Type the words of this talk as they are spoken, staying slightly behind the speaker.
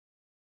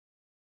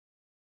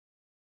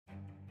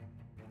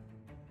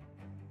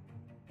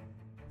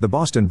The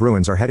Boston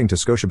Bruins are heading to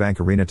Scotiabank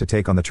Arena to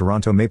take on the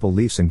Toronto Maple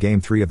Leafs in Game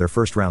 3 of their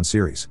first-round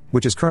series,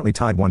 which is currently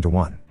tied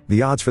 1-1.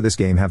 The odds for this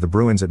game have the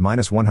Bruins at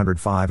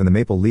 -105 and the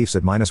Maple Leafs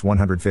at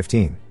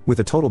 -115, with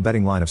a total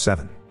betting line of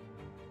 7.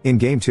 In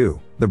Game 2,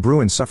 the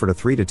Bruins suffered a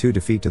 3-2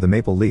 defeat to the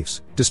Maple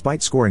Leafs,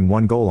 despite scoring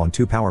 1 goal on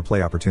 2 power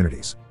play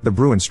opportunities. The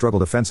Bruins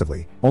struggled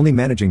offensively, only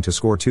managing to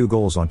score 2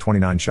 goals on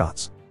 29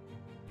 shots.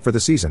 For the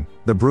season,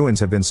 the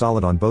Bruins have been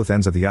solid on both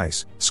ends of the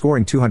ice,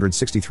 scoring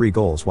 263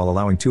 goals while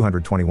allowing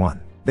 221.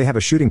 They have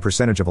a shooting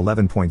percentage of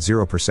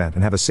 11.0%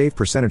 and have a save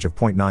percentage of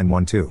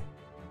 .912.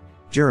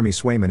 Jeremy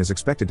Swayman is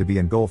expected to be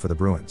in goal for the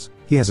Bruins.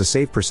 He has a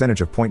save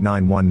percentage of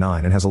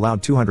 .919 and has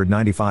allowed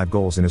 295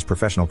 goals in his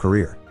professional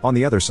career. On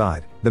the other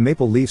side, the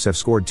Maple Leafs have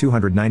scored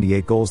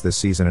 298 goals this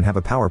season and have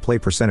a power play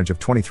percentage of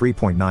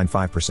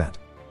 23.95%.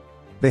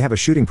 They have a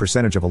shooting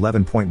percentage of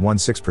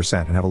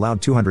 11.16% and have allowed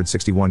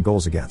 261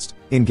 goals against.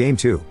 In Game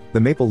 2,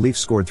 the Maple Leafs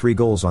scored 3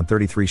 goals on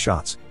 33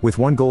 shots, with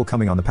 1 goal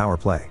coming on the power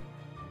play.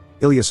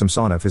 Ilya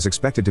Samsonov is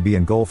expected to be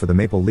in goal for the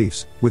Maple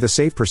Leafs, with a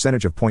save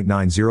percentage of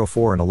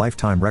 .904 and a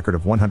lifetime record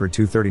of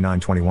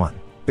 102-39-21.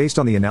 Based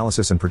on the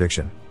analysis and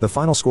prediction, the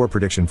final score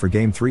prediction for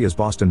Game 3 is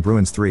Boston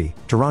Bruins 3,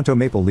 Toronto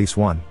Maple Leafs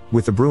 1,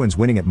 with the Bruins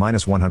winning at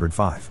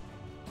 -105.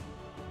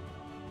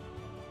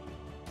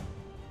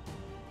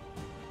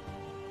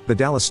 The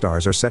Dallas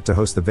Stars are set to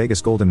host the Vegas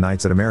Golden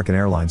Knights at American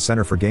Airlines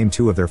Center for Game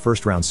 2 of their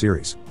first-round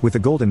series, with the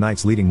Golden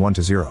Knights leading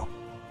 1-0.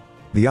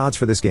 The odds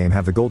for this game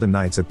have the Golden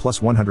Knights at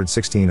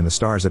 +116 and the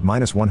Stars at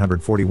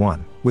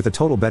 -141, with a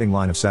total betting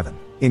line of 7.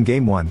 In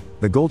Game 1,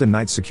 the Golden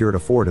Knights secured a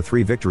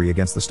 4-3 victory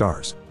against the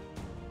Stars.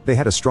 They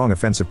had a strong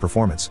offensive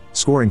performance,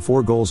 scoring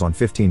 4 goals on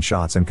 15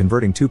 shots and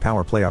converting 2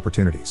 power play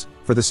opportunities.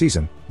 For the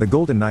season, the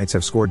Golden Knights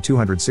have scored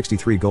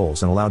 263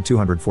 goals and allowed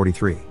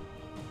 243.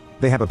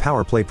 They have a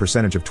power play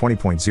percentage of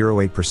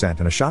 20.08%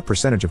 and a shot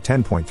percentage of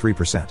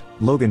 10.3%.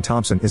 Logan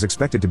Thompson is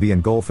expected to be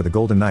in goal for the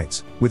Golden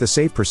Knights, with a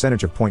save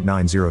percentage of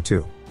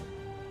 .902.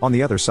 On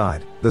the other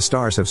side, the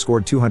Stars have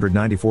scored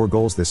 294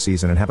 goals this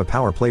season and have a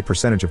power play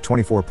percentage of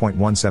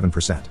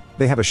 24.17%.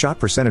 They have a shot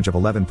percentage of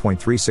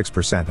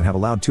 11.36% and have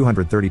allowed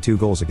 232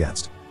 goals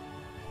against.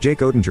 Jake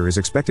Oettinger is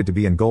expected to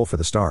be in goal for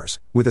the Stars,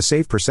 with a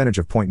save percentage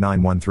of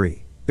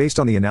 .913. Based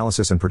on the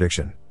analysis and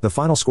prediction, the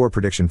final score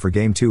prediction for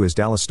Game 2 is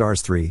Dallas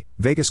Stars 3,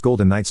 Vegas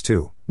Golden Knights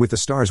 2, with the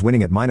Stars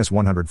winning at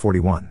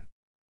 -141.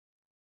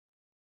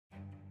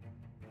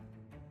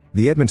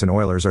 The Edmonton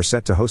Oilers are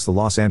set to host the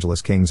Los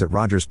Angeles Kings at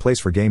Rogers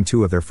Place for Game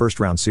 2 of their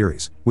first-round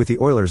series, with the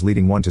Oilers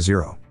leading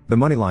 1-0. The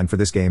moneyline for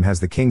this game has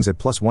the Kings at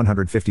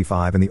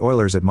 +155 and the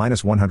Oilers at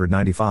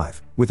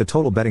 -195, with a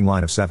total betting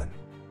line of 7.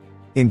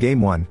 In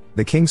Game 1,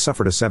 the Kings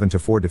suffered a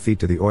 7-4 defeat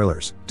to the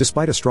Oilers,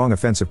 despite a strong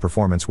offensive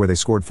performance where they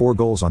scored 4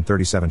 goals on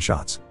 37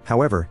 shots.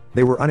 However,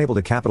 they were unable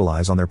to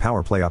capitalize on their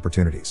power play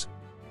opportunities.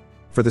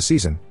 For the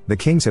season, the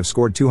Kings have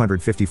scored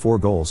 254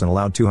 goals and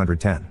allowed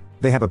 210.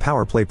 They have a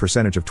power play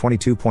percentage of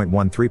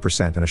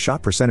 22.13% and a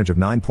shot percentage of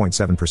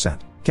 9.7%.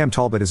 Cam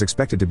Talbot is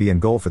expected to be in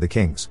goal for the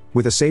Kings,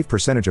 with a save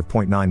percentage of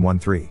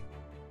 .913.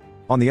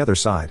 On the other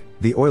side,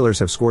 the Oilers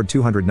have scored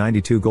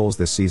 292 goals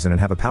this season and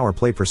have a power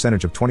play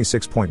percentage of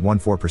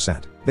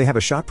 26.14%. They have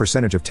a shot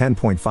percentage of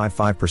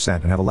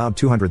 10.55% and have allowed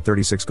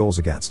 236 goals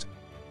against.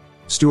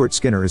 Stuart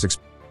Skinner is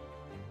expected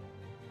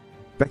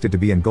to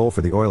be in goal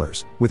for the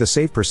Oilers, with a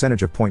save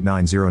percentage of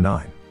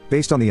 .909.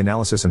 Based on the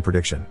analysis and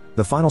prediction,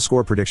 the final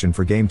score prediction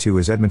for Game 2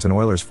 is Edmonton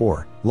Oilers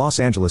 4, Los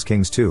Angeles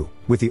Kings 2,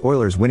 with the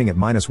Oilers winning at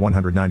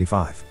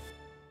 -195.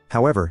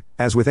 However,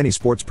 as with any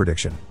sports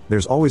prediction,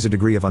 there's always a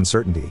degree of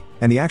uncertainty,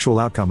 and the actual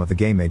outcome of the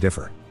game may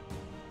differ.